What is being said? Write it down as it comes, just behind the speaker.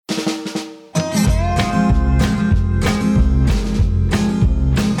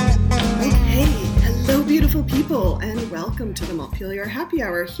welcome to the Montpelier Happy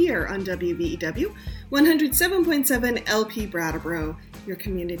Hour here on WVEW 107.7 LP Brattleboro, your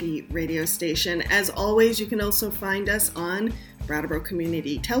community radio station. As always, you can also find us on Brattleboro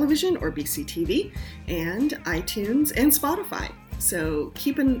Community Television or BCTV and iTunes and Spotify. So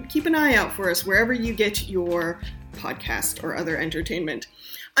keep an eye out for us wherever you get your podcast or other entertainment.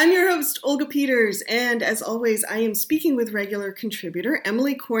 I'm your host, Olga Peters, and as always, I am speaking with regular contributor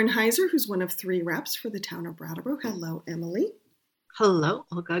Emily Kornheiser, who's one of 3 reps for the town of Brattleboro. Hello, Emily. Hello,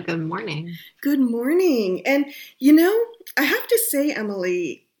 Olga. Good morning. Good morning. And, I have to say,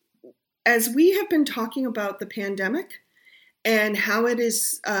 Emily, as we have been talking about the pandemic and how it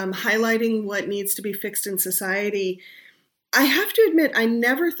is highlighting what needs to be fixed in society, I have to admit, I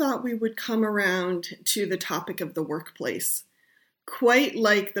never thought we would come around to the topic of the workplace. Quite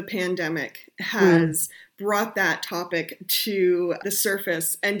like the pandemic has brought that topic to the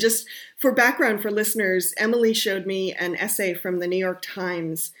surface. And just for background for listeners, Emily showed me an essay from the New York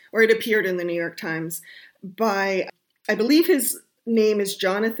Times, or it appeared in the New York Times, by, I believe his name is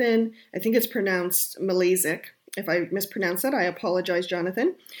Jonathan. I think it's pronounced Malezic. If I mispronounce that, I apologize,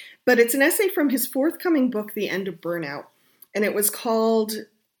 Jonathan. But it's an essay from his forthcoming book, The End of Burnout. And it was called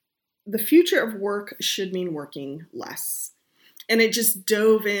The Future of Work Should Mean Working Less. And it just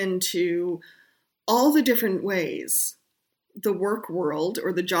dove into all the different ways the work world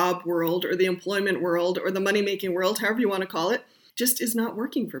or the job world or the employment world or the money-making world, however you want to call it, just is not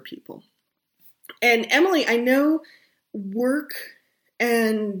working for people. And Emily, I know work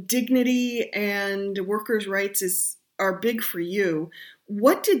and dignity and workers' rights are big for you.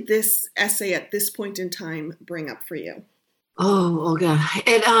 What did this essay at this point in time bring up for you? Oh, Olga,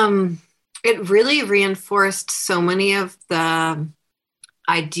 it really reinforced so many of the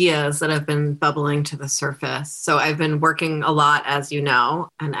ideas that have been bubbling to the surface. So I've been working a lot, as you know,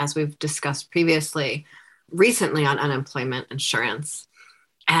 and as we've discussed previously, recently on unemployment insurance.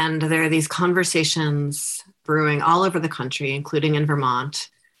 And there are these conversations brewing all over the country, including in Vermont,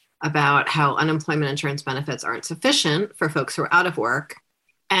 about how unemployment insurance benefits aren't sufficient for folks who are out of work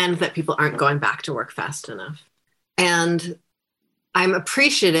and that people aren't going back to work fast enough. And I'm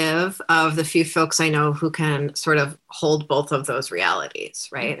appreciative of the few folks I know who can sort of hold both of those realities,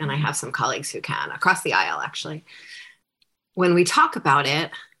 right? And I have some colleagues who can, across the aisle, actually. When we talk about it,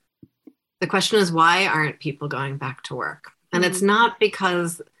 the question is, why aren't people going back to work? And it's not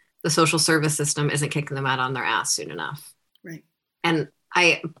because the social service system isn't kicking them out on their ass soon enough. Right. And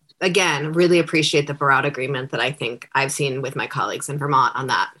I, again, really appreciate the broad agreement that I think I've seen with my colleagues in Vermont on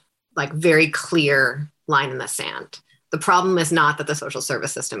that, like, very clear line in the sand. The problem is not that the social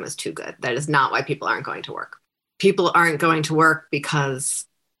service system is too good. That is not why people aren't going to work. People aren't going to work because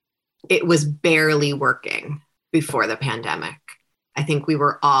it was barely working before the pandemic. I think we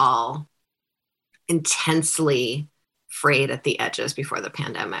were all intensely frayed at the edges before the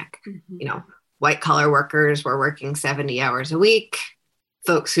pandemic. Mm-hmm. White collar workers were working 70 hours a week.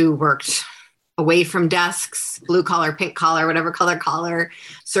 Folks who worked away from desks, blue collar, pink collar, whatever collar,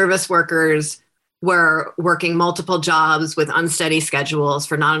 service workers were working multiple jobs with unsteady schedules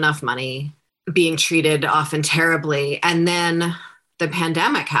for not enough money, being treated often terribly. And then the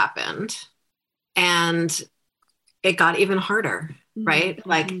pandemic happened and it got even harder, right? Mm-hmm.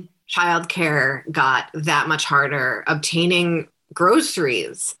 Like childcare got that much harder. Obtaining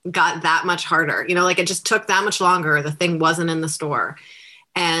groceries got that much harder. It just took that much longer. The thing wasn't in the store.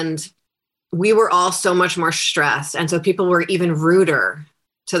 And we were all so much more stressed. And so people were even ruder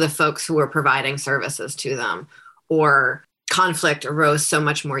to the folks who were providing services to them, or conflict arose so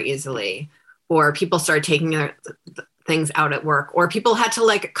much more easily, or people started taking their things out at work, or people had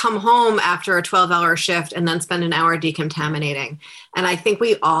to come home after a 12-hour shift and then spend an hour decontaminating. And I think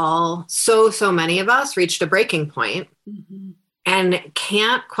we all, so many of us reached a breaking point and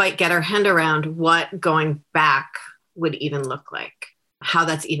can't quite get our head around what going back would even look like, how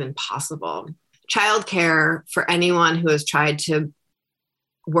that's even possible. Childcare, for anyone who has tried to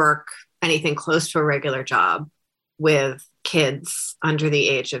work anything close to a regular job with kids under the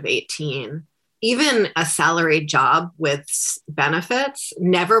age of 18, even a salaried job with benefits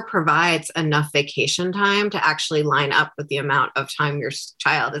never provides enough vacation time to actually line up with the amount of time your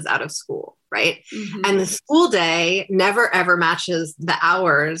child is out of school, right? Mm-hmm. And the school day never, ever matches the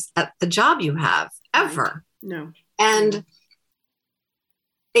hours at the job you have, ever. No. And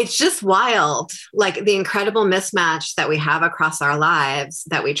it's just wild, the incredible mismatch that we have across our lives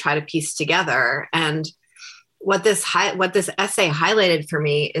that we try to piece together. And what this essay highlighted for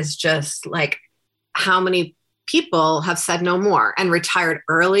me is just how many people have said no more and retired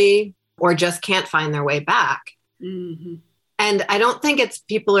early or just can't find their way back. Mm-hmm. And I don't think it's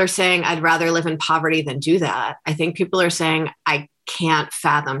people are saying, I'd rather live in poverty than do that. I think people are saying, I can't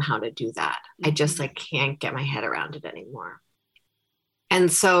fathom how to do that. I just like can't get my head around it anymore.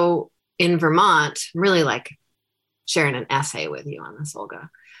 And so in Vermont, I'm really like sharing an essay with you on this, Olga.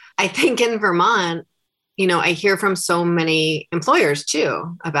 I think in Vermont, you know, I hear from so many employers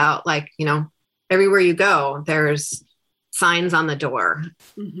too about like, you know, everywhere you go, there's signs on the door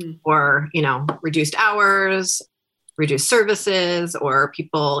or, you know, reduced hours, reduced services, or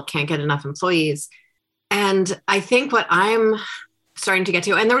people can't get enough employees. And I think what I'm starting to get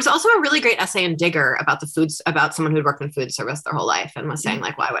to, and there was also a really great essay in Digger about the foods, about someone who'd worked in food service their whole life and was saying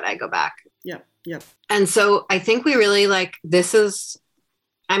like, why would I go back? Yep. Yep. And so I think we really like,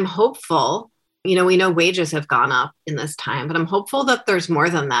 I'm hopeful, you know, we know wages have gone up in this time, but I'm hopeful that there's more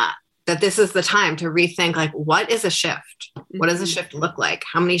than that, that this is the time to rethink, like, what is a shift? What does a shift look like?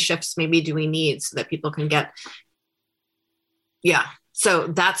 How many shifts maybe do we need so that people can get, yeah. So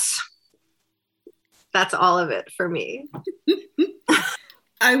that's all of it for me.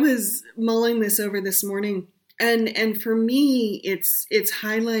 I was mulling this over this morning, and for me, it's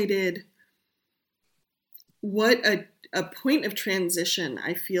highlighted what a point of transition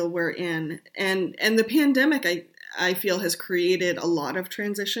I feel we're in, and the pandemic I feel has created a lot of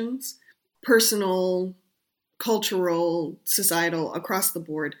transitions, personal, cultural, societal, across the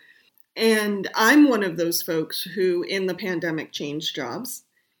board. And I'm one of those folks who in the pandemic changed jobs.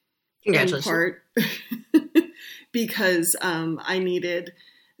 In part because I needed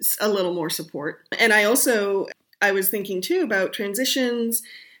a little more support. And I was thinking too about transitions,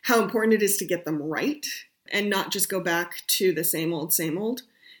 how important it is to get them right and not just go back to the same old.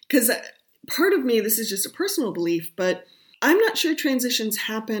 Because part of me, this is just a personal belief, but I'm not sure transitions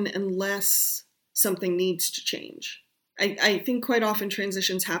happen unless something needs to change. I think quite often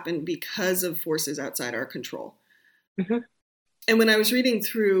transitions happen because of forces outside our control. Mm-hmm. And when I was reading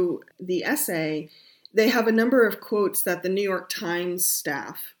through the essay, they have a number of quotes that the New York Times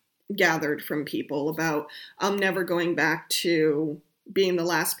staff gathered from people about, I'm never going back to being the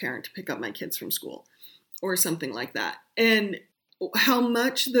last parent to pick up my kids from school or something like that. And how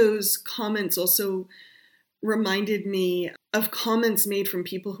much those comments also reminded me of comments made from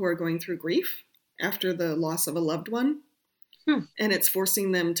people who are going through grief after the loss of a loved one. And it's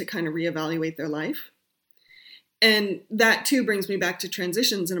forcing them to kind of reevaluate their life. And that too brings me back to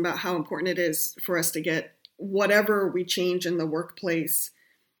transitions and about how important it is for us to get whatever we change in the workplace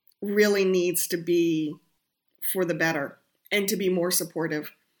really needs to be for the better and to be more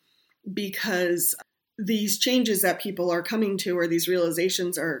supportive, because these changes that people are coming to, or these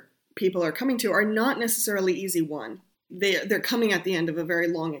realizations people are coming to, are not necessarily easy won. They're coming at the end of a very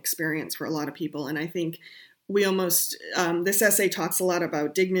long experience for a lot of people. And I think we almost, this essay talks a lot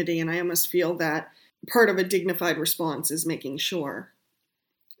about dignity, and I almost feel that part of a dignified response is making sure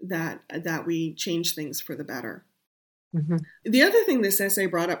that we change things for the better. Mm-hmm. The other thing this essay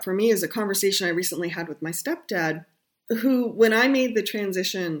brought up for me is a conversation I recently had with my stepdad, who, when I made the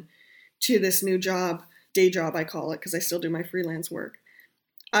transition to this new job, day job I call it, because I still do my freelance work,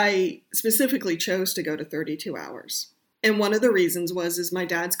 I specifically chose to go to 32 hours. And one of the reasons is my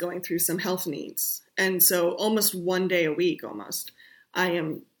dad's going through some health needs. And so almost one day a week, I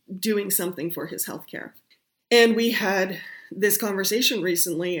am doing something for his healthcare. And we had this conversation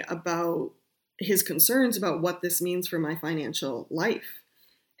recently about his concerns about what this means for my financial life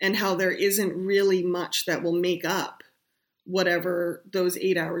and how there isn't really much that will make up whatever those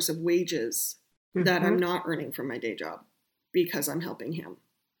 8 hours of wages that I'm not earning from my day job because I'm helping him.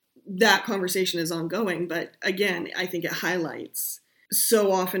 That conversation is ongoing, but again, I think it highlights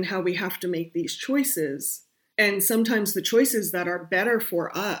so often how we have to make these choices, and sometimes the choices that are better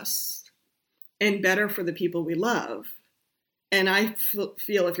for us and better for the people we love. And I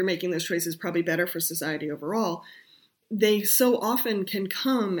feel if you're making those choices, probably better for society overall, they so often can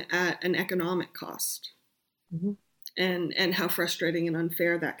come at an economic cost. Mm-hmm. And how frustrating and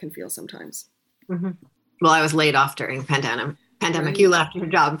unfair that can feel sometimes. Mm-hmm. Well, I was laid off during the pandemic. Right. You left your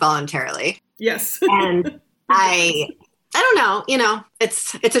job voluntarily. Yes. And I don't know,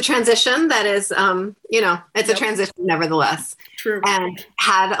 it's a transition that is, it's a transition nevertheless. True. And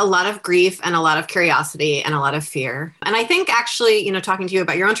had a lot of grief and a lot of curiosity and a lot of fear. And I think actually, talking to you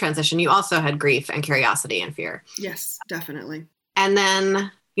about your own transition, you also had grief and curiosity and fear. Yes, definitely. And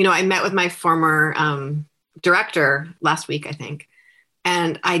then, I met with my former director last week, I think.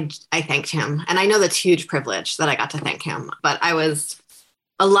 And I thanked him. And I know that's huge privilege that I got to thank him. But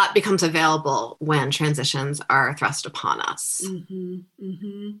a lot becomes available when transitions are thrust upon us. Mm-hmm,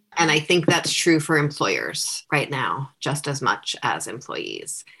 mm-hmm. And I think that's true for employers right now, just as much as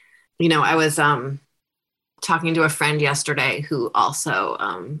employees. I was talking to a friend yesterday who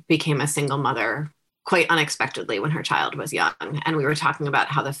also became a single mother quite unexpectedly when her child was young. And we were talking about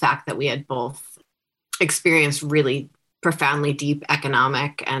how the fact that we had both experienced really profoundly deep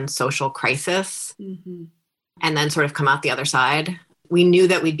economic and social crisis and then sort of come out the other side. We knew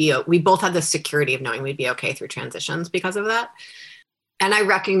that we both had the security of knowing we'd be okay through transitions because of that. And I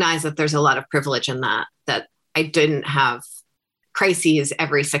recognize that there's a lot of privilege in that I didn't have crises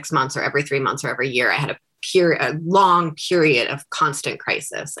every 6 months or every 3 months or every year. I had a long period of constant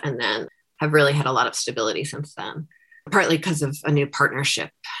crisis, and then have really had a lot of stability since then, partly because of a new partnership,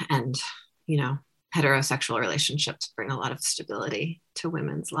 and, heterosexual relationships bring a lot of stability to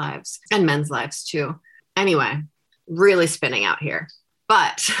women's lives and men's lives too. Anyway, really spinning out here.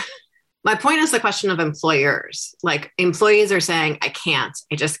 But my point is the question of employers. Like, employees are saying, I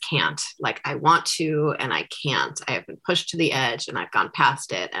just can't. Like, I want to, and I can't. I have been pushed to the edge and I've gone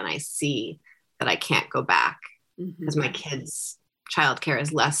past it. And I see that I can't go back because my kids' childcare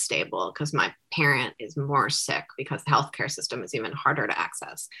is less stable, because my parent is more sick, because the healthcare system is even harder to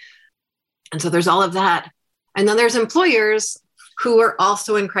access. And so there's all of that. And then there's employers who are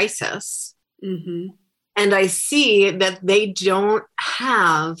also in crisis. And I see that they don't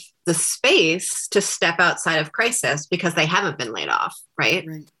have the space to step outside of crisis because they haven't been laid off, right?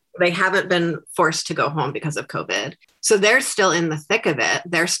 They haven't been forced to go home because of COVID. So they're still in the thick of it.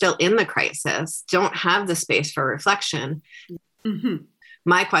 They're still in the crisis, don't have the space for reflection.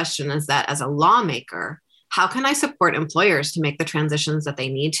 My question is that, as a lawmaker, how can I support employers to make the transitions that they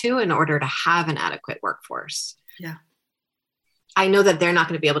need to in order to have an adequate workforce? Yeah. I know that they're not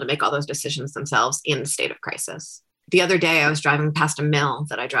going to be able to make all those decisions themselves in a state of crisis. The other day, I was driving past a mill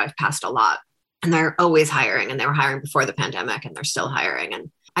that I drive past a lot, and they're always hiring, and they were hiring before the pandemic, and they're still hiring.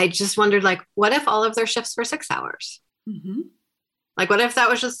 And I just wondered, like, what if all of their shifts were 6 hours? Like, what if that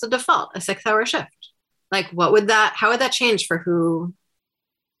was just the default, a 6-hour shift? Like, how would that change for who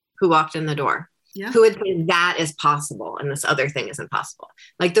walked in the door? Yeah. Who would say that is possible and this other thing isn't possible?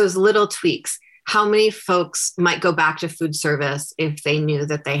 Like, those little tweaks. How many folks might go back to food service if they knew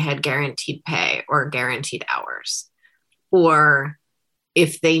that they had guaranteed pay or guaranteed hours? Or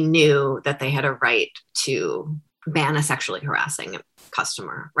if they knew that they had a right to ban a sexually harassing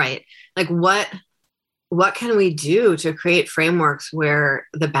customer, right? Like, what can we do to create frameworks where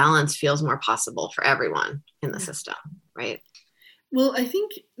the balance feels more possible for everyone in the system, right? Well, I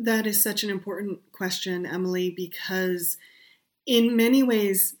think that is such an important question, Emily, because in many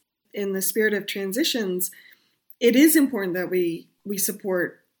ways, in the spirit of transitions, it is important that we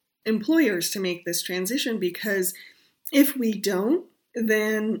support employers to make this transition, because if we don't,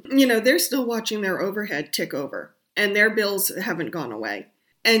 then, they're still watching their overhead tick over and their bills haven't gone away.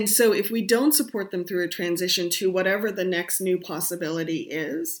 And so if we don't support them through a transition to whatever the next new possibility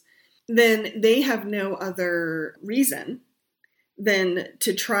is, then they have no other reason than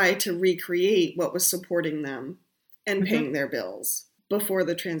to try to recreate what was supporting them and paying their bills before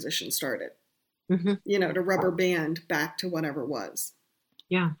the transition started, to rubber band back to whatever was.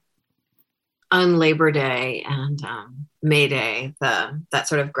 Yeah. On Labor Day and May Day, that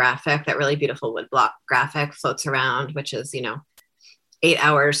sort of graphic, that really beautiful woodblock graphic floats around, which is, 8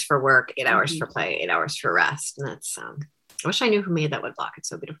 hours for work, 8 hours for play, 8 hours for rest. And it's, I wish I knew who made that woodblock. It's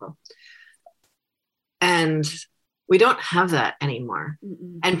so beautiful. And we don't have that anymore.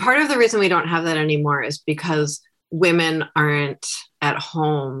 And part of the reason we don't have that anymore is because women aren't at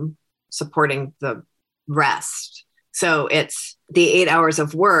home supporting the rest. So it's the 8 hours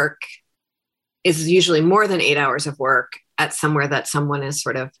of work is usually more than 8 hours of work at somewhere that someone is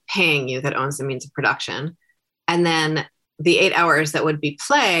sort of paying you, that owns the means of production. And then the 8 hours that would be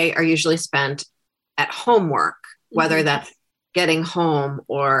play are usually spent at homework, whether that's getting home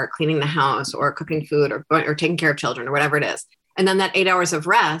or cleaning the house or cooking food or taking care of children or whatever it is. And then that 8 hours of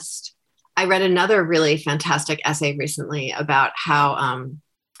rest. I read another really fantastic essay recently about how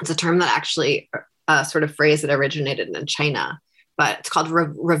it's a term that actually sort of phrase that originated in China, but it's called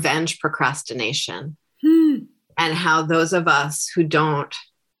revenge procrastination. And how those of us who don't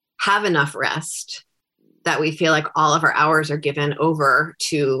have enough rest, that we feel like all of our hours are given over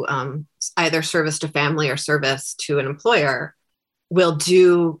to either service to family or service to an employer, will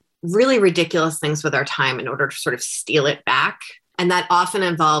do really ridiculous things with our time in order to sort of steal it back. And that often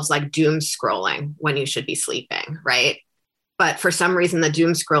involves like doom scrolling when you should be sleeping, right? But for some reason, the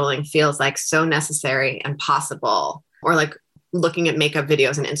doom scrolling feels like so necessary and possible, or like looking at makeup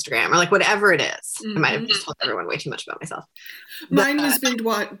videos on Instagram, or like whatever it is. I might have just told everyone way too much about myself. Mine was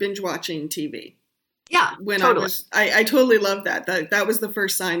binge watching TV. Yeah, when totally. I totally love that. That was the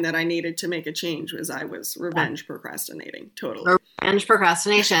first sign that I needed to make a change, was I was revenge procrastinating. Totally. Revenge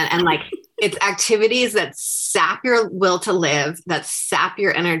procrastination. And like, It's activities that sap your will to live, that sap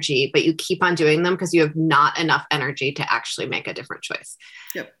your energy, but you keep on doing them because you have not enough energy to actually make a different choice.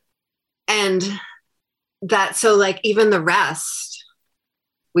 Yep. And that, so like even the rest,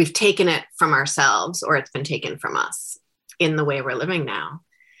 we've taken it from ourselves, or it's been taken from us in the way we're living now.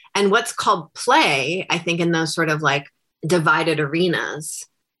 And what's called play, I think in those sort of like divided arenas,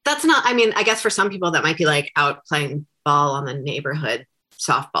 that's not, I mean, I guess for some people that might be like out playing ball on the neighborhood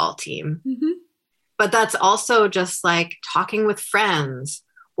softball team. Mm-hmm. But that's also just like talking with friends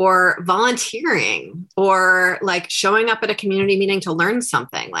or volunteering or like showing up at a community meeting to learn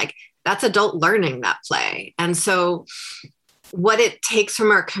something. Like that's adult learning, that play. And so what it takes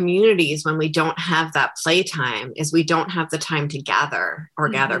from our communities when we don't have that playtime is we don't have the time to gather or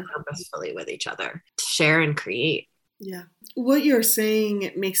gather purposefully with each other, to share and create. Yeah. What you're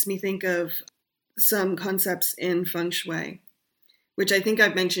saying makes me think of some concepts in feng shui, which I think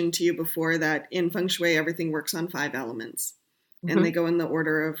I've mentioned to you before, that in feng shui, everything works on 5 elements. And they go in the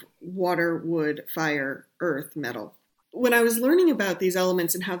order of water, wood, fire, earth, metal. When I was learning about these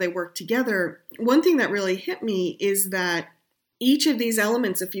elements and how they work together, one thing that really hit me is that each of these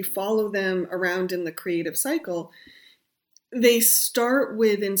elements, if you follow them around in the creative cycle, they start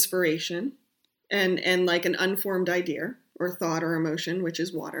with inspiration and like an unformed idea or thought or emotion, which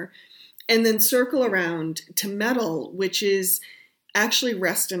is water, and then circle around to metal, which is actually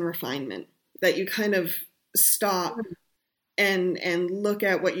rest and refinement, that you kind of stop and look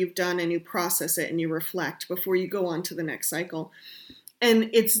at what you've done and you process it and you reflect before you go on to the next cycle. And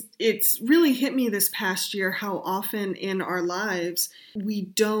it's really hit me this past year how often in our lives we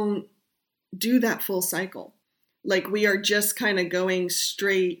don't do that full cycle. Like we are just kind of going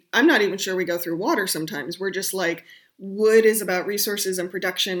straight. I'm not even sure we go through water sometimes. We're just like, wood is about resources and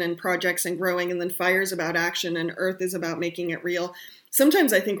production and projects and growing, and then fire is about action, and earth is about making it real.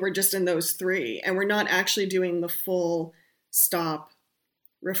 Sometimes I think we're just in those 3 and we're not actually doing the full stop,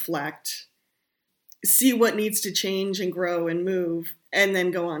 reflect, see what needs to change and grow and move, and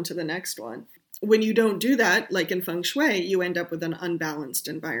then go on to the next one. When you don't do that, like in feng shui, you end up with an unbalanced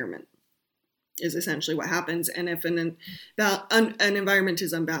environment, is essentially what happens. And if an environment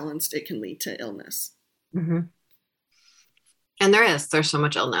is unbalanced, it can lead to illness. Mm-hmm. And there's so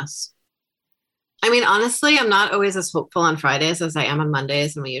much illness. I mean, honestly, I'm not always as hopeful on Fridays as I am on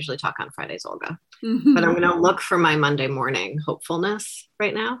Mondays. And we usually talk on Fridays, Olga. Mm-hmm. But I'm going to look for my Monday morning hopefulness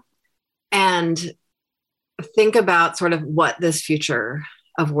right now and think about sort of what this future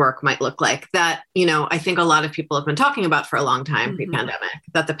of work might look like. That, you know, I think a lot of people have been talking about for a long time, pre-pandemic,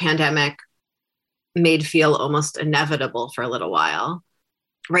 that the pandemic made feel almost inevitable for a little while.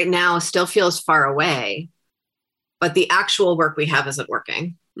 Right now still feels far away, but the actual work we have isn't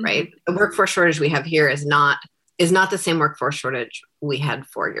working, right? The workforce shortage we have here is not the same workforce shortage we had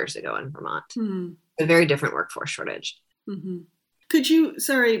 4 years ago in Vermont. A very different workforce shortage. Could you,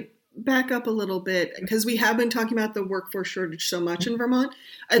 back up a little bit, because we have been talking about the workforce shortage so much in Vermont.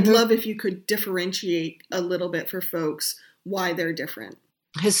 I'd love if you could differentiate a little bit for folks why they're different.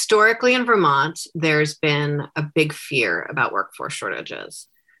 Historically in Vermont, there's been a big fear about workforce shortages.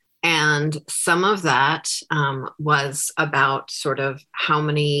 And some of that was about sort of how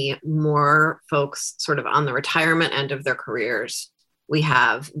many more folks sort of on the retirement end of their careers we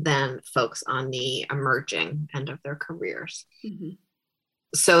have than folks on the emerging end of their careers.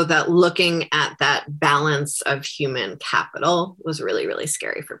 So that looking at that balance of human capital was really, really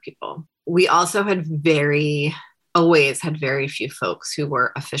scary for people. We also always had very few folks who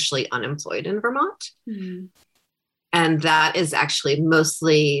were officially unemployed in Vermont. And that is actually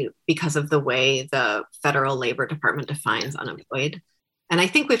mostly because of the way the federal labor department defines unemployed. And I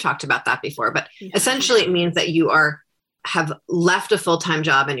think we've talked about that before, but essentially it means that you have left a full-time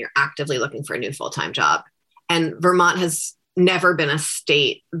job and you're actively looking for a new full-time job. And Vermont has never been a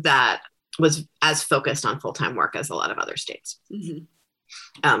state that was as focused on full-time work as a lot of other states,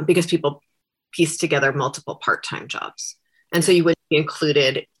 because people piece together multiple part-time jobs. And so you wouldn't be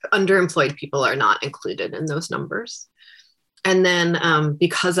included. Underemployed people are not included in those numbers. And then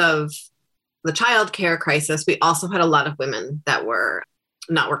because of the childcare crisis, we also had a lot of women that were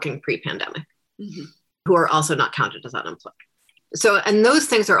not working pre-pandemic, who are also not counted as unemployed. So, and those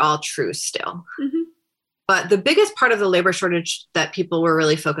things are all true still. But the biggest part of the labor shortage that people were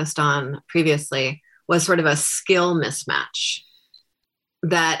really focused on previously was sort of a skill mismatch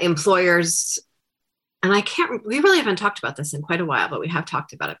that employers, and we really haven't talked about this in quite a while, but we have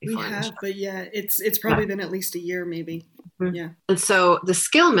talked about it before. We have, but yeah, it's probably been at least a year, maybe. Yeah. And so the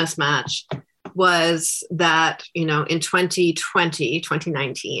skill mismatch was that, in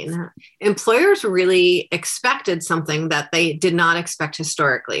 2019, employers really expected something that they did not expect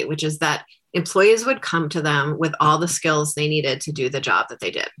historically, which is that employees would come to them with all the skills they needed to do the job that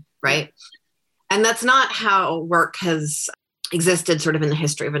they did, right? And that's not how work has existed sort of in the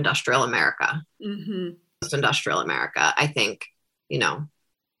history of industrial America. Mm-hmm. Industrial America, I think,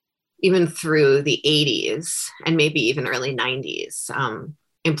 even through the 80s and maybe even early 90s,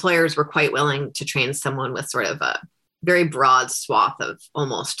 employers were quite willing to train someone with sort of a very broad swath of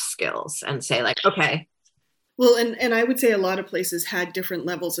almost skills and say like, okay. Well, and I would say a lot of places had different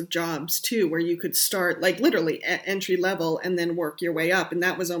levels of jobs too, where you could start like literally at entry level and then work your way up. And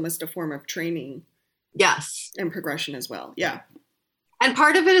that was almost a form of training. Yes. And progression as well. Yeah. And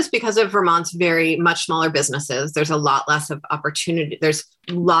part of it is because of Vermont's very much smaller businesses. There's a lot less of opportunity. There's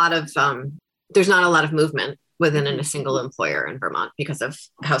not a lot of movement within a single employer in Vermont because of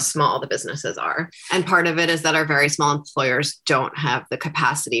how small the businesses are. And part of it is that our very small employers don't have the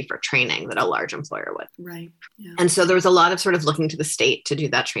capacity for training that a large employer would. Right. Yeah. And so there was a lot of sort of looking to the state to do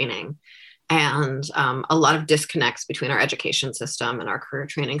that training, and a lot of disconnects between our education system and our career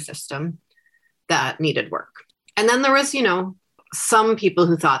training system that needed work. And then there was, some people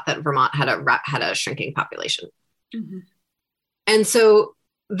who thought that Vermont had a shrinking population. Mm-hmm. And so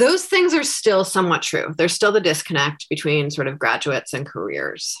those things are still somewhat true. There's still the disconnect between sort of graduates and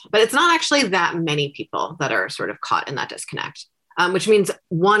careers, but it's not actually that many people that are sort of caught in that disconnect, which means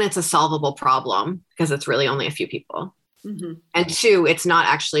one, it's a solvable problem because it's really only a few people. Mm-hmm. And two, it's not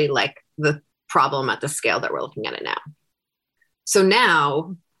actually like the problem at the scale that we're looking at it now. So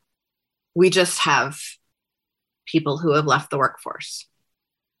now we just have people who have left the workforce.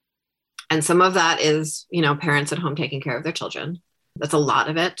 And some of that is, parents at home taking care of their children. That's a lot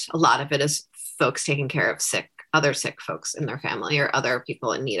of it. A lot of it is folks taking care of other sick folks in their family or other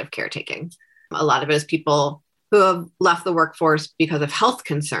people in need of caretaking. A lot of it is people who have left the workforce because of health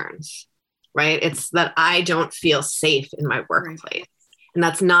concerns, right? It's that I don't feel safe in my workplace. Right. And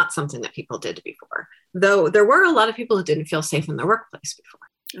that's not something that people did before. Though there were a lot of people who didn't feel safe in their workplace before.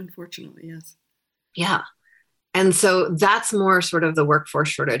 Unfortunately, yes. Yeah. And so that's more sort of the workforce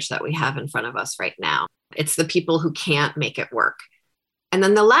shortage that we have in front of us right now. It's the people who can't make it work. And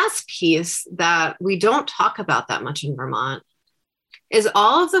then the last piece that we don't talk about that much in Vermont is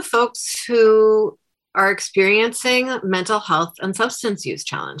all of the folks who are experiencing mental health and substance use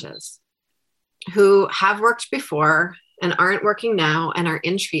challenges, who have worked before and aren't working now and are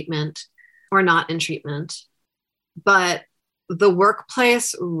in treatment or not in treatment. But the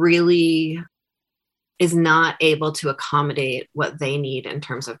workplace really is not able to accommodate what they need in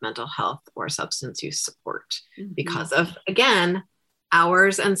terms of mental health or substance use support because of, again,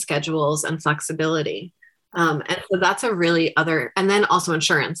 hours and schedules and flexibility. And so that's a really and then also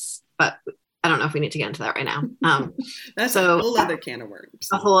insurance, but I don't know if we need to get into that right now. That's a whole other can of worms.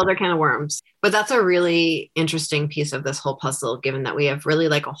 A whole other can of worms. But that's a really interesting piece of this whole puzzle, given that we have really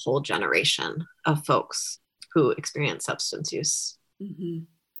like a whole generation of folks who experience substance use. Mm-hmm.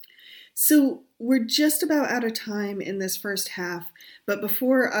 So we're just about out of time in this first half, but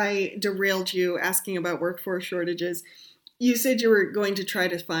before I derailed you asking about workforce shortages, you said you were going to try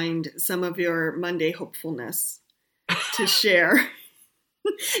to find some of your Monday hopefulness to share.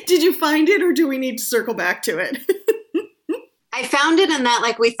 Did you find it, or do we need to circle back to it? I found it in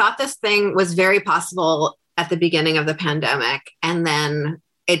that, we thought this thing was very possible at the beginning of the pandemic, and then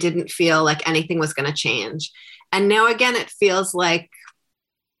it didn't feel like anything was going to change. And now again, it feels like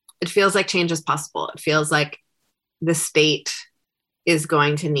change is possible. It feels like the state is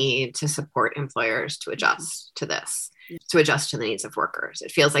going to need to support employers to adjust to this, to adjust to the needs of workers.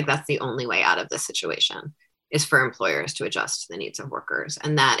 It feels like that's the only way out of this situation, is for employers to adjust to the needs of workers.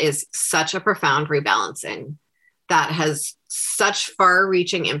 And that is such a profound rebalancing that has such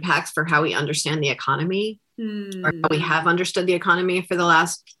far-reaching impacts for how we understand the economy, or how we have understood the economy for the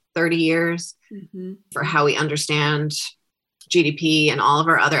last 30 years, for how we understand GDP and all of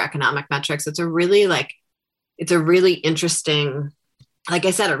our other economic metrics. It's a really interesting, like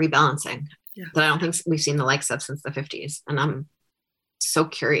I said, a rebalancing that I don't think we've seen the likes of since the 50s. And I'm so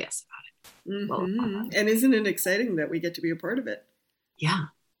curious about it. Well, and isn't it exciting that we get to be a part of it? Yeah.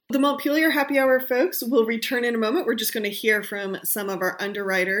 The Montpelier Happy Hour folks will return in a moment. We're just going to hear from some of our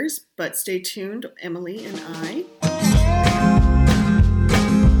underwriters, but stay tuned, Emily and I.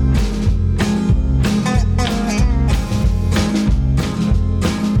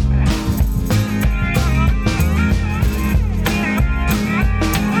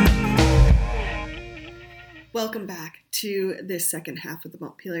 Welcome back to this second half of the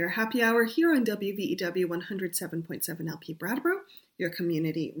Montpelier Happy Hour here on WVEW 107.7 LP Brattleboro, your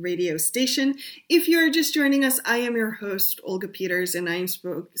community radio station. If you're just joining us, I am your host, Olga Peters, and I am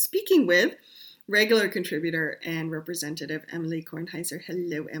speaking with regular contributor and representative Emily Kornheiser.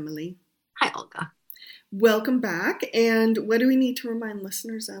 Hello, Emily. Hi, Olga. Welcome back. And what do we need to remind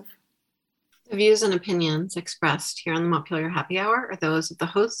listeners of? The views and opinions expressed here on the Montpelier Happy Hour are those of the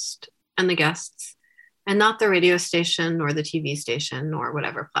host and the guests, and not the radio station or the TV station or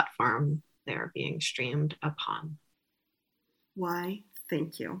whatever platform they're being streamed upon. Why?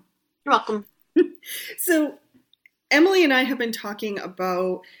 Thank you. You're welcome. So, Emily and I have been talking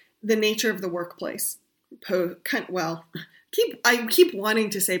about the nature of the workplace. I keep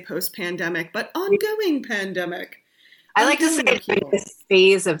wanting to say post-pandemic, but ongoing pandemic. I like to say this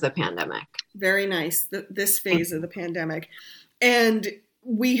phase of the pandemic. Very nice. This phase of the pandemic. And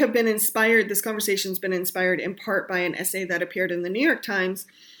we have been inspired, this conversation's been inspired in part by an essay that appeared in the New York Times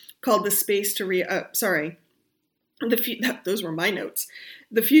called The Space to those were my notes.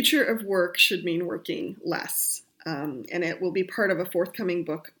 The future of work should mean working less. And it will be part of a forthcoming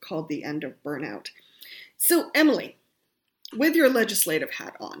book called The End of Burnout. So, Emily, with your legislative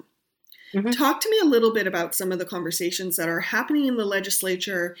hat on, talk to me a little bit about some of the conversations that are happening in the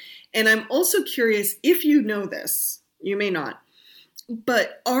legislature. And I'm also curious if you know this, you may not,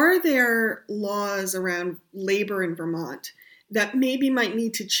 but are there laws around labor in Vermont that maybe might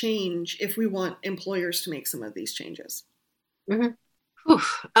need to change if we want employers to make some of these changes?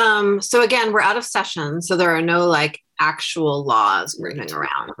 So again, we're out of session, so there are no actual laws moving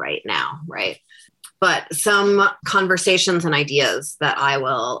around right now, right? But some conversations and ideas that I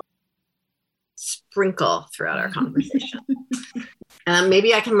will sprinkle throughout our conversation.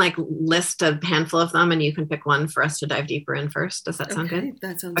 Maybe I can list a handful of them and you can pick one for us to dive deeper in first. Does that sound good?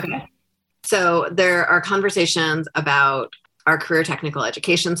 That sounds good. So there are conversations about our career technical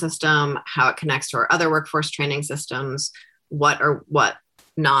education system, how it connects to our other workforce training systems, what or what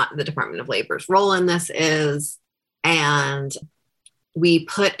not the Department of Labor's role in this is. And we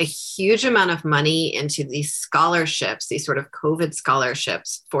put a huge amount of money into these scholarships, these sort of COVID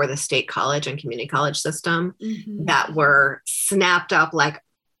scholarships for the state college and community college system that were snapped up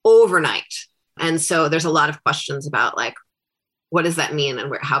overnight. And so there's a lot of questions about what does that mean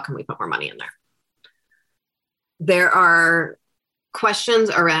and how can we put more money in there? There are questions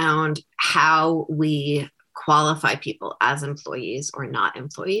around how we qualify people as employees or not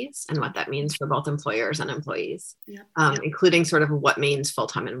employees and what that means for both employers and employees, including sort of what means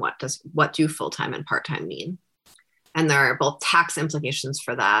full-time and what do full-time and part-time mean. And there are both tax implications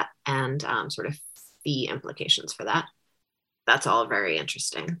for that and sort of fee implications for that. That's all very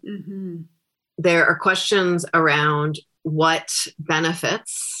interesting. There are questions around what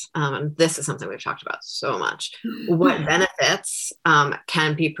benefits, and this is something we've talked about so much, what benefits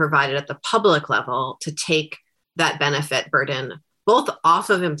can be provided at the public level to take that benefit burden both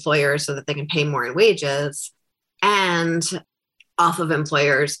off of employers so that they can pay more in wages and off of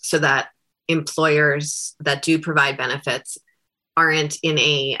employers so that employers that do provide benefits aren't in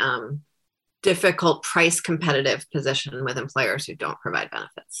a difficult price competitive position with employers who don't provide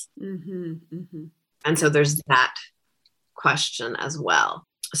benefits. And so there's that question as well.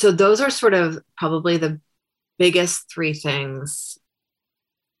 So those are sort of probably the biggest three things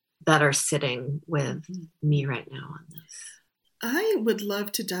that are sitting with me right now on this. I would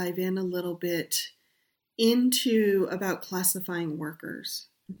love to dive in a little bit into about classifying workers,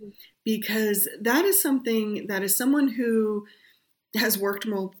 because that is something that as someone who has worked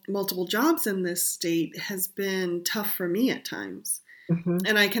multiple jobs in this state has been tough for me at times.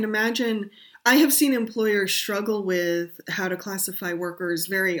 And I can imagine I have seen employers struggle with how to classify workers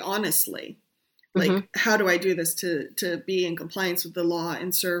very honestly. How do I do this to be in compliance with the law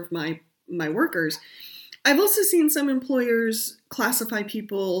and serve my workers? I've also seen some employers classify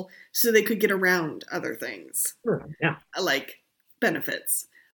people so they could get around other things, like benefits,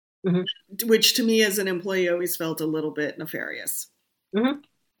 which to me as an employee always felt a little bit nefarious.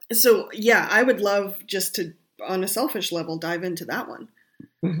 So yeah, I would love just to, on a selfish level, dive into that one.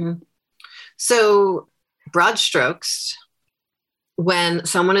 So broad strokes, when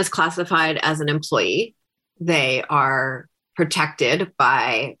someone is classified as an employee, they are protected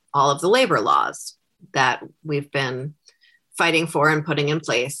by all of the labor laws that we've been fighting for and putting in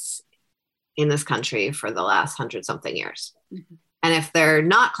place in this country for the last 100-something years. And if they're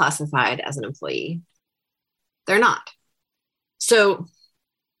not classified as an employee, they're not. So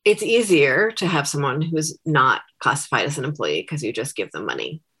it's easier to have someone who's not classified as an employee because you just give them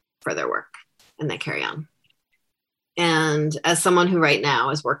money for their work and they carry on. And as someone who right now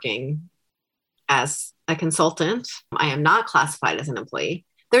is working as a consultant. I am not classified as an employee.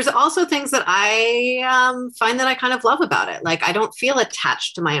 There's also things that I find that I kind of love about it. Like, I don't feel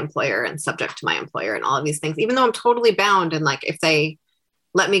attached to my employer and subject to my employer and all of these things, even though I'm totally bound. And like, if they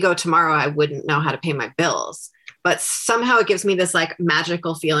let me go tomorrow, I wouldn't know how to pay my bills. But somehow it gives me this like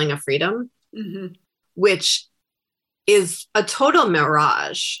magical feeling of freedom, which is a total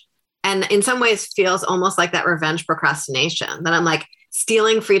mirage. And in some ways feels almost like that revenge procrastination, that I'm like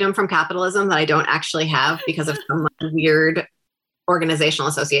stealing freedom from capitalism that I don't actually have because of some weird organizational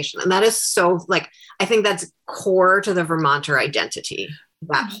association. And that is so like, I think that's core to the Vermonter identity,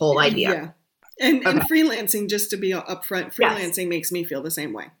 that whole idea. Yeah. And freelancing, just to be upfront, freelancing makes me feel the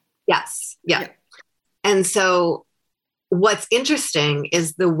same way. Yes. Yeah. And so what's interesting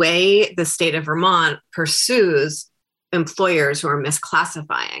is the way the state of Vermont pursues employers who are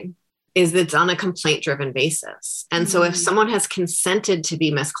misclassifying is that it's on a complaint-driven basis. And so if someone has consented to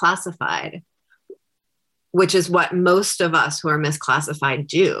be misclassified, which is what most of us who are misclassified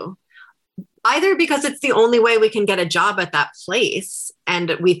do, either because it's the only way we can get a job at that place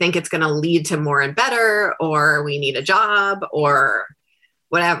and we think it's going to lead to more and better, or we need a job or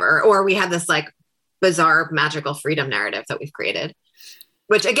whatever, or we have this like bizarre magical freedom narrative that we've created,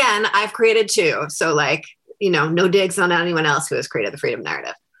 which again, I've created too. So like, no digs on anyone else who has created the freedom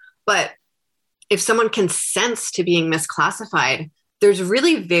narrative. But if someone consents to being misclassified, there's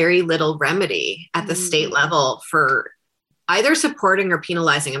really very little remedy at the state level for either supporting or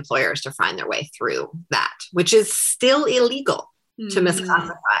penalizing employers to find their way through that, which is still illegal to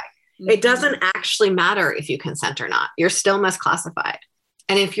misclassify. It doesn't actually matter if you consent or not. You're still misclassified.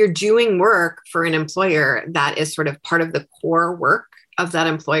 And if you're doing work for an employer that is sort of part of the core work of that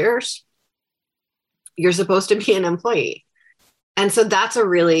employer's, you're supposed to be an employee. And so that's a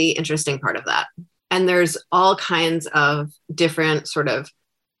really interesting part of that. And there's all kinds of different sort of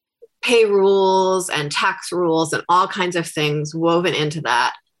pay rules and tax rules and all kinds of things woven into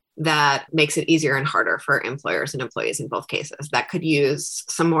that makes it easier and harder for employers and employees in both cases that could use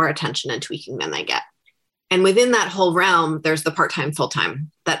some more attention and tweaking than they get. And within that whole realm, there's the part-time,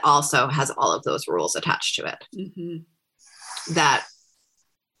 full-time that also has all of those rules attached to it. That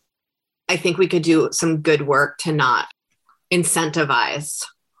I think we could do some good work to not incentivize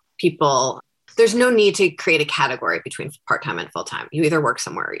people. There's no need to create a category between part-time and full-time. You either work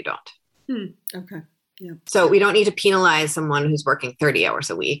somewhere or you don't. Okay. Yeah. So we don't need to penalize someone who's working 30 hours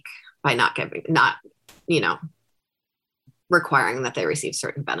a week by not requiring that they receive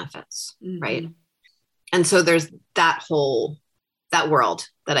certain benefits. Right. And so there's that world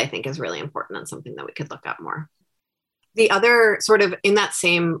that I think is really important and something that we could look at more. The other sort of in that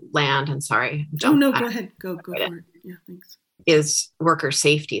same land, and sorry. Go ahead. Go for it. Yeah, thanks. Is worker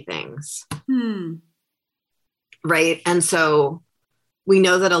safety things. Right. And so we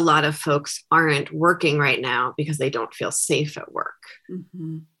know that a lot of folks aren't working right now because they don't feel safe at work.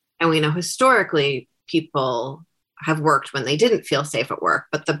 And we know historically people have worked when they didn't feel safe at work,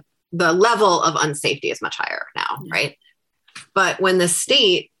 but the level of unsafety is much higher now, right? But when the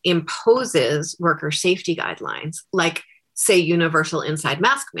state imposes worker safety guidelines, like say universal inside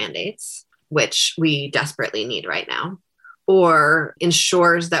mask mandates, which we desperately need right now, or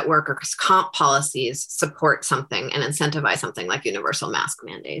ensures that workers' comp policies support something and incentivize something like universal mask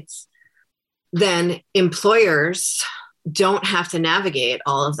mandates, then employers don't have to navigate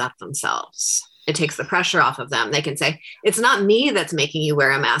all of that themselves. It takes the pressure off of them. They can say, it's not me that's making you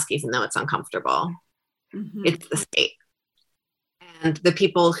wear a mask, even though it's uncomfortable. It's the state. And the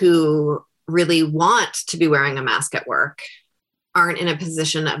people who really want to be wearing a mask at work aren't in a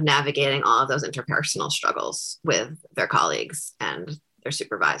position of navigating all of those interpersonal struggles with their colleagues and their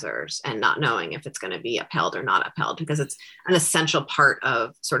supervisors and not knowing if it's going to be upheld or not upheld, because it's an essential part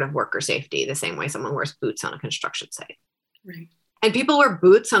of sort of worker safety, the same way someone wears boots on a construction site. Right. And people wear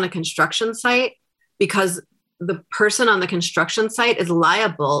boots on a construction site because the person on the construction site is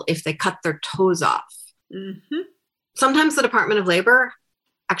liable if they cut their toes off. Sometimes the Department of Labor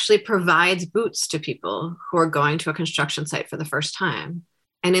actually provides boots to people who are going to a construction site for the first time.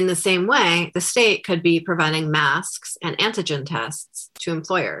 And in the same way, the state could be providing masks and antigen tests to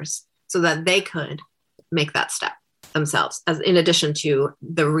employers so that they could make that step themselves, as in addition to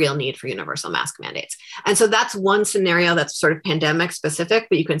the real need for universal mask mandates. And so that's one scenario that's sort of pandemic specific,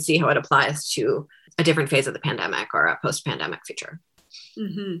 but you can see how it applies to a different phase of the pandemic or a post-pandemic future.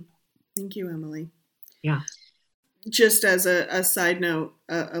 Thank you, Emily. Yeah. Just as a side note,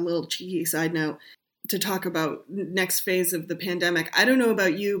 a little cheeky side note, to talk about next phase of the pandemic. I don't know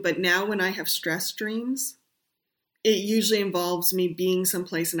about you, but now when I have stress dreams, it usually involves me being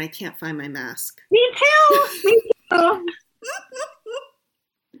someplace and I can't find my mask. Me too. Me too.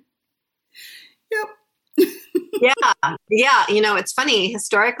 Yep. Yeah. Yeah. It's funny.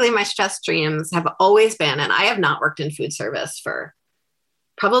 Historically, my stress streams have always been, and I have not worked in food service for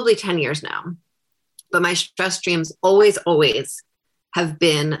probably 10 years now, but my stress streams always have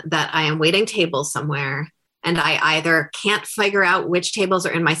been that I am waiting tables somewhere and I either can't figure out which tables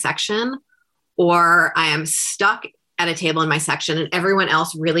are in my section, or I am stuck at a table in my section and everyone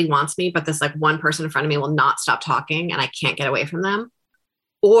else really wants me, but this like one person in front of me will not stop talking and I can't get away from them.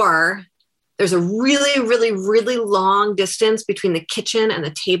 Or there's a really, really, really long distance between the kitchen and the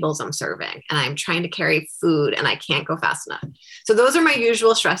tables I'm serving, and I'm trying to carry food and I can't go fast enough. So those are my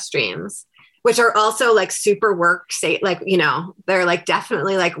usual stress streams, which are also like super work, say, like, they're like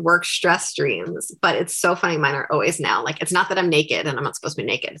definitely like work stress streams, but it's so funny. Mine are always now, like, it's not that I'm naked and I'm not supposed to be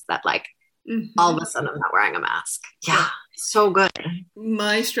naked. It's that like, all of a sudden I'm not wearing a mask. Yeah. So good.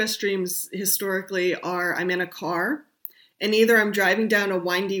 My stress streams historically are I'm in a car and either I'm driving down a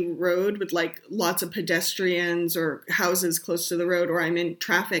windy road with like lots of pedestrians or houses close to the road, or I'm in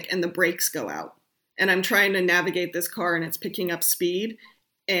traffic and the brakes go out and I'm trying to navigate this car and it's picking up speed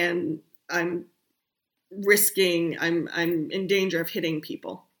and I'm in danger of hitting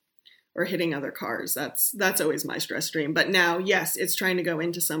people or hitting other cars. That's always my stress stream. But now, yes, it's trying to go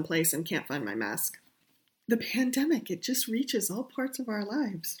into some place and can't find my mask. The pandemic, it just reaches all parts of our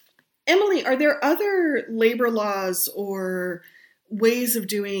lives. Emily, are there other labor laws or ways of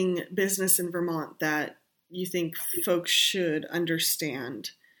doing business in Vermont that you think folks should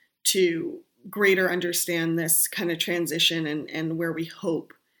understand to greater understand this kind of transition and where we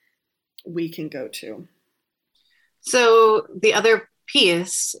hope we can go to? So the other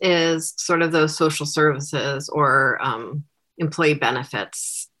piece is sort of those social services or employee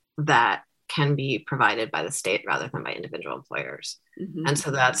benefits that can be provided by the state rather than by individual employers. Mm-hmm. And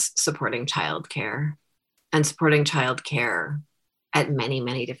so that's supporting childcare at many,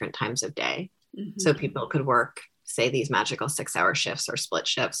 many different times of day. Mm-hmm. So people could work, say, these magical 6-hour shifts or split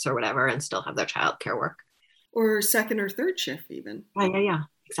shifts or whatever, and still have their childcare work. Or second or third shift even. Yeah,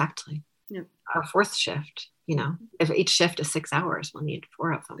 exactly. Yeah. Or fourth shift, if each shift is 6 hours, we'll need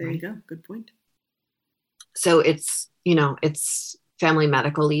 4 of them. There you go. Good point. So it's family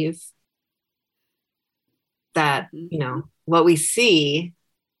medical leave that, what we see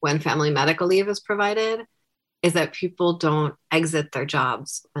when family medical leave is provided is that people don't exit their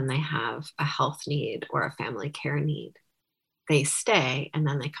jobs when they have a health need or a family care need. They stay and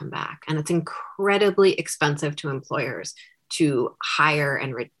then they come back. And it's incredibly expensive to employers to hire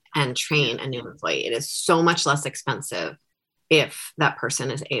and train a new employee. It is so much less expensive if that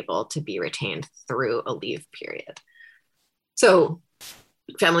person is able to be retained through a leave period. So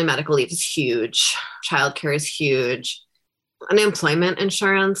family medical leave is huge. Childcare is huge. Unemployment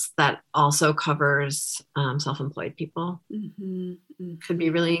insurance that also covers self-employed people could be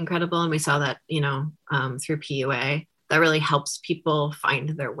really incredible. And we saw that, through PUA. That really helps people find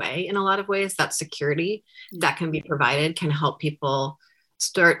their way in a lot of ways. That security that can be provided can help people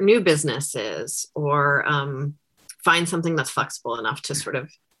start new businesses or find something that's flexible enough to sort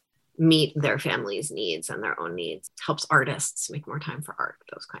of meet their family's needs and their own needs. It helps artists make more time for art,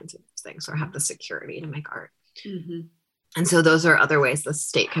 those kinds of things, or have the security to make art. Mm-hmm. And so those are other ways the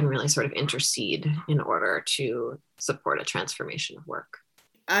state can really sort of intercede in order to support a transformation of work.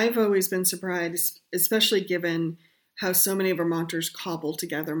 I've always been surprised, especially given how so many Vermonters cobble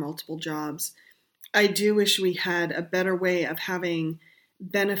together multiple jobs. I do wish we had a better way of having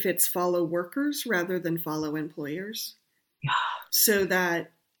benefits follow workers rather than follow employers. Yeah. So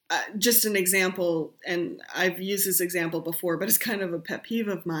that, just an example, and I've used this example before, but it's kind of a pet peeve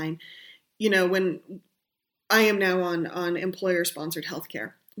of mine. When I am now on employer-sponsored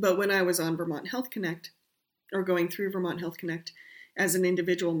healthcare, but when I was on Vermont Health Connect, or going through Vermont Health Connect as an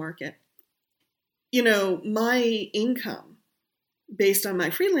individual market, my income based on my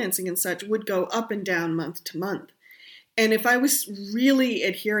freelancing and such would go up and down month to month. And if I was really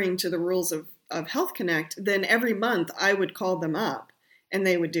adhering to the rules of Health Connect, then every month I would call them up and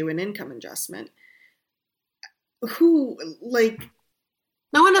they would do an income adjustment. No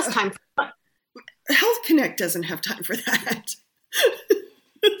one has time for that. Health Connect doesn't have time for that.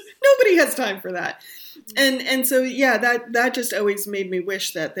 Nobody has time for that. And so, yeah, that just always made me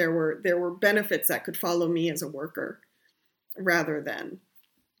wish that there were benefits that could follow me as a worker rather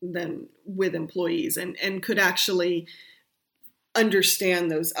than with employees and could actually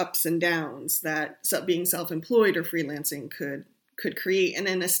understand those ups and downs that being self-employed or freelancing could create. And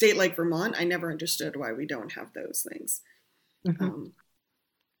in a state like Vermont, I never understood why we don't have those things. Mm-hmm.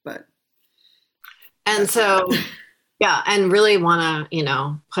 And so, yeah, and really want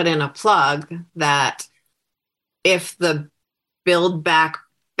to, put in a plug that if the Build Back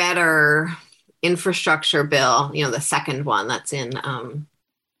Better infrastructure bill, the second one that's in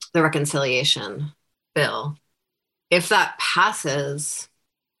the reconciliation bill, if that passes,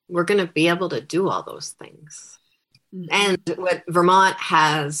 we're going to be able to do all those things. Mm-hmm. And what Vermont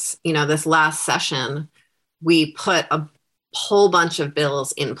has, this last session, we put a whole bunch of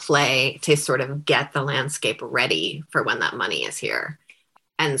bills in play to sort of get the landscape ready for when that money is here.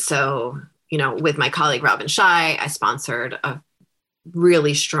 And so, with my colleague Robin Shai, I sponsored a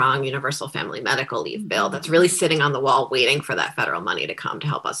really strong universal family medical leave bill that's really sitting on the wall waiting for that federal money to come to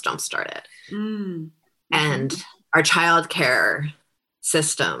help us jumpstart it. Mm-hmm. And our childcare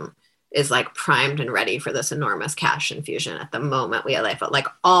system is like primed and ready for this enormous cash infusion at the moment we have like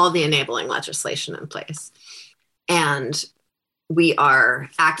all the enabling legislation in place. And we are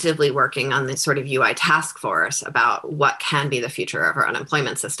actively working on this sort of UI task force about what can be the future of our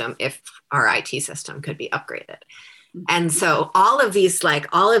unemployment system if our IT system could be upgraded. And so all of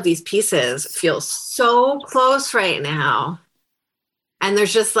these pieces feel so close right now. And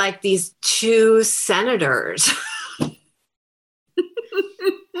there's just like these two senators.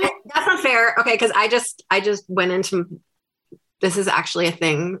 That's not fair. Okay. Cause I just went into, this is actually a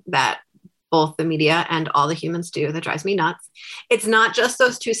thing that both the media and all the humans do that drives me nuts. It's not just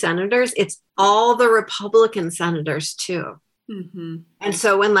those two senators. It's all the Republican senators too. Mm-hmm. And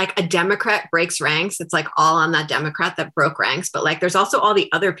so when like a Democrat breaks ranks, it's like all on that Democrat that broke ranks. But like there's also all the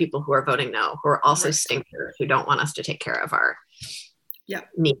other people who are voting no, who are also stinkers, who don't want us to take care of our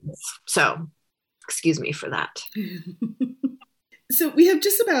needs. So excuse me for that. So we have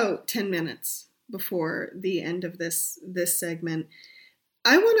just about 10 minutes before the end of this segment.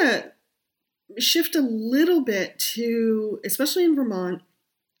 I want to shift a little bit to, especially in Vermont,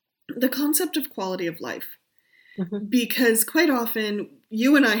 the concept of quality of life. Mm-hmm. Because quite often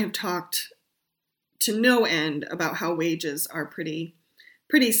you and I have talked to no end about how wages are pretty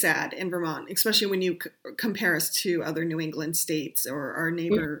sad in Vermont, especially when you compare us to other New England states or our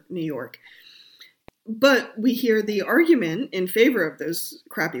neighbor, New York. But we hear the argument in favor of those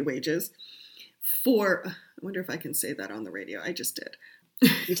crappy wages for, I wonder if I can say that on the radio. I just did.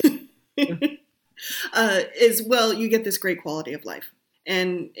 Is, well, you get this great quality of life.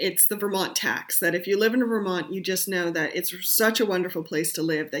 And it's the Vermont tax that if you live in Vermont, you just know that it's such a wonderful place to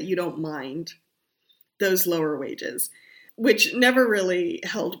live that you don't mind those lower wages, which never really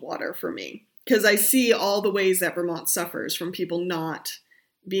held water for me because I see all the ways that Vermont suffers from people not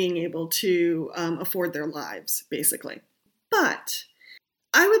being able to afford their lives, basically. But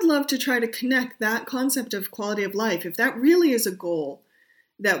I would love to try to connect that concept of quality of life, if that really is a goal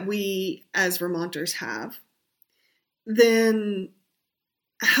that we as Vermonters have, then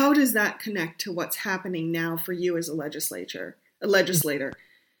how does that connect to what's happening now for you as a legislator,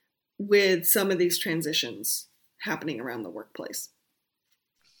 with some of these transitions happening around the workplace?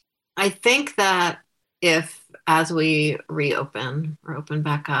 I think that if, as we reopen or open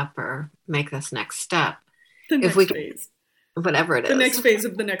back up or make this next step, phase. Whatever it is. The next phase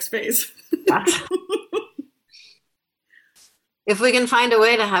of the next phase. If we can find a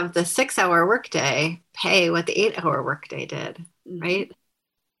way to have the 6-hour workday pay what the 8-hour workday did, right?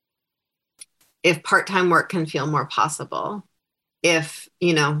 If part-time work can feel more possible, if,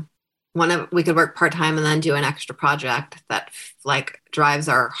 we could work part-time and then do an extra project that like drives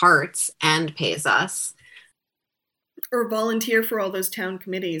our hearts and pays us. Or volunteer for all those town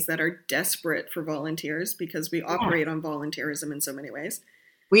committees that are desperate for volunteers because we operate on volunteerism in so many ways.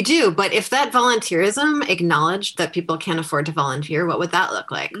 We do, but if that volunteerism acknowledged that people can't afford to volunteer, what would that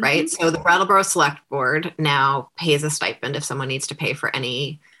look like, right? So the Brattleboro Select Board now pays a stipend if someone needs to pay for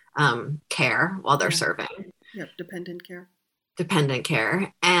any care while they're serving. Yep, dependent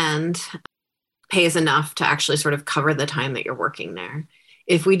care, and pays enough to actually sort of cover the time that you're working there.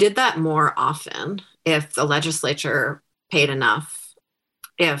 If we did that more often, if the legislature paid enough,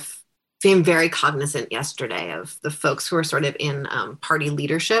 if being very cognizant yesterday of the folks who are sort of in party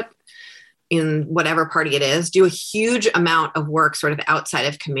leadership in whatever party it is, do a huge amount of work sort of outside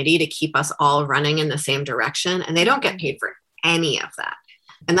of committee to keep us all running in the same direction. And they don't get paid for any of that.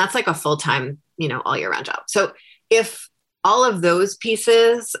 And that's like a full-time, all year round job. So if all of those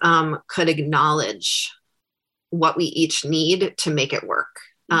pieces could acknowledge what we each need to make it work.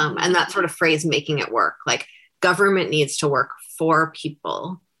 And that sort of phrase, making it work, like government needs to work for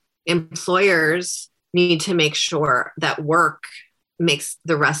people. Employers need to make sure that work makes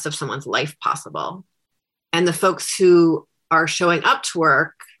the rest of someone's life possible. And the folks who are showing up to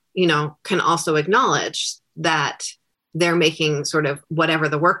work, can also acknowledge that they're making sort of whatever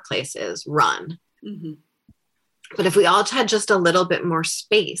the workplace is run. Mm-hmm. But if we all had just a little bit more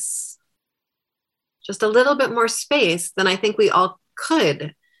space, then I think we all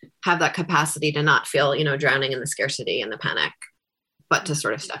could have that capacity to not feel, drowning in the scarcity and the panic, but to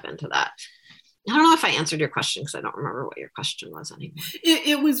sort of step into that. I don't know if I answered your question because I don't remember what your question was anymore.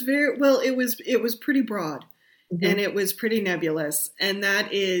 It was very, well, it was pretty broad and it was pretty nebulous. And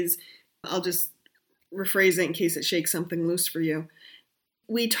that is, I'll just rephrase it in case it shakes something loose for you.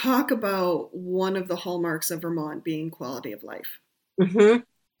 We talk about one of the hallmarks of Vermont being quality of life.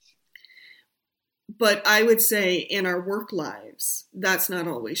 But I would say in our work lives, that's not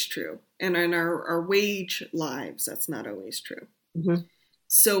always true. And in our wage lives, that's not always true.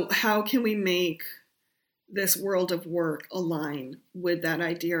 So how can we make this world of work align with that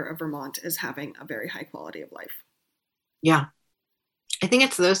idea of Vermont as having a very high quality of life? Yeah. I think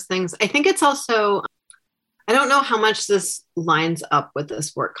it's those things. I think it's also, I don't know how much this lines up with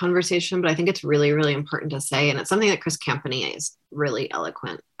this work conversation, but I think it's really, really important to say. And it's something that Chris Campany is really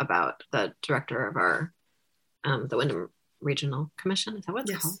eloquent about, the director of our, the Wyndham Regional Commission. Is that what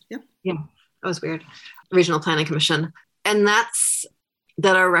it's called? Yep. Yeah. That was weird. Regional Planning Commission. And that's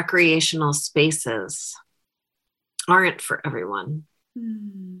that our recreational spaces aren't for everyone.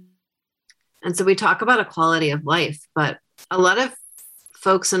 And so we talk about a quality of life, but a lot of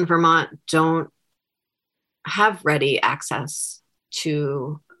folks in Vermont don't have ready access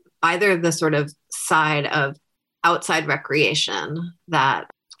to either the sort of side of outside recreation that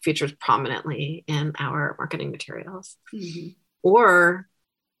features prominently in our marketing materials, or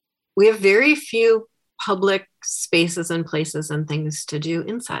we have very few public spaces and places and things to do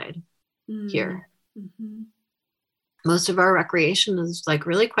inside here. Most of our recreation is like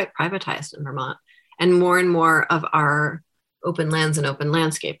really quite privatized in Vermont, and more of our open lands and open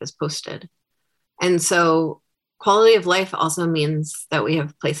landscape is posted. And so quality of life also means that we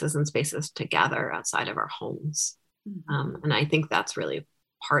have places and spaces to gather outside of our homes. And I think that's really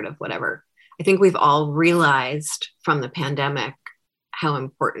part of whatever. I think we've all realized from the pandemic how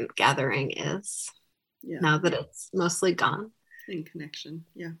important gathering is now that it's mostly gone. In connection.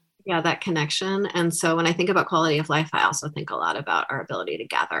 Yeah, that connection. And so when I think about quality of life, I also think a lot about our ability to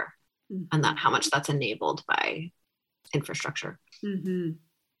gather and that how much that's enabled by infrastructure.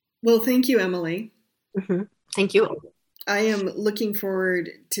 Well, thank you, Emily. Thank you. I am looking forward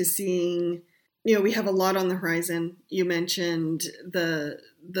to seeing, we have a lot on the horizon. You mentioned the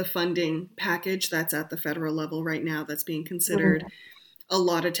funding package that's at the federal level right now that's being considered. A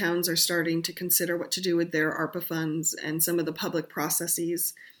lot of towns are starting to consider what to do with their ARPA funds, and some of the public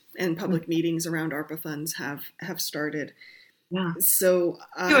processes and public meetings around ARPA funds have started. Yeah. So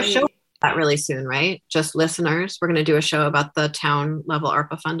do a show that really soon, right? Just listeners. We're going to do a show about the town level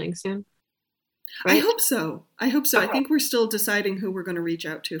ARPA funding soon. Right? I hope so. Okay. I think we're still deciding who we're going to reach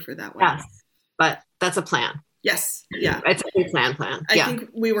out to for that one. Yes, but that's a plan. Yes. Yeah. It's a plan. I think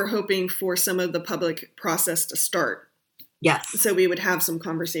we were hoping for some of the public process to start. Yes. So we would have some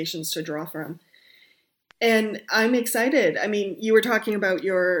conversations to draw from. And I'm excited. I mean, you were talking about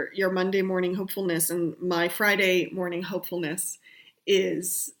your Monday morning hopefulness, and my Friday morning hopefulness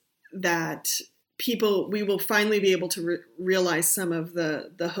is that we will finally be able to realize some of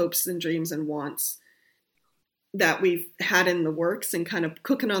the hopes and dreams and wants that we've had in the works and kind of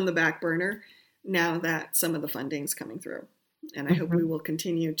cooking on the back burner now that some of the funding's coming through. And I hope we will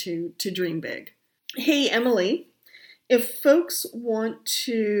continue to dream big. Hey, Emily, if folks want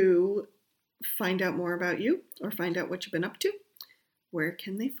to find out more about you or find out what you've been up to, where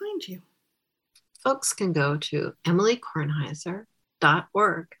can they find you? Folks can go to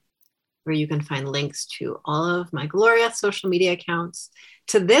emilykornheiser.org, where you can find links to all of my glorious social media accounts,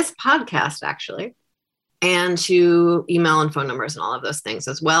 to this podcast, actually, and to email and phone numbers and all of those things,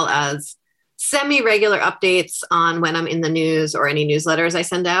 as well as semi-regular updates on when I'm in the news or any newsletters I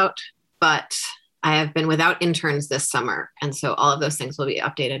send out. But I have been without interns this summer, and so all of those things will be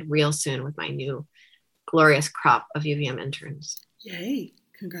updated real soon with my new glorious crop of UVM interns. Yay.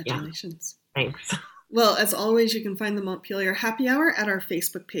 Congratulations. Yeah. Thanks. Well, as always, you can find the Montpelier Happy Hour at our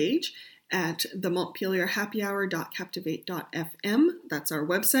Facebook page at the montpelierhappyhour.captivate.fm. That's our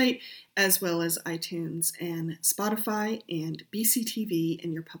website, as well as iTunes and Spotify and BCTV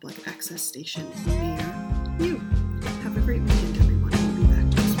and your public access station near you. Have a great week.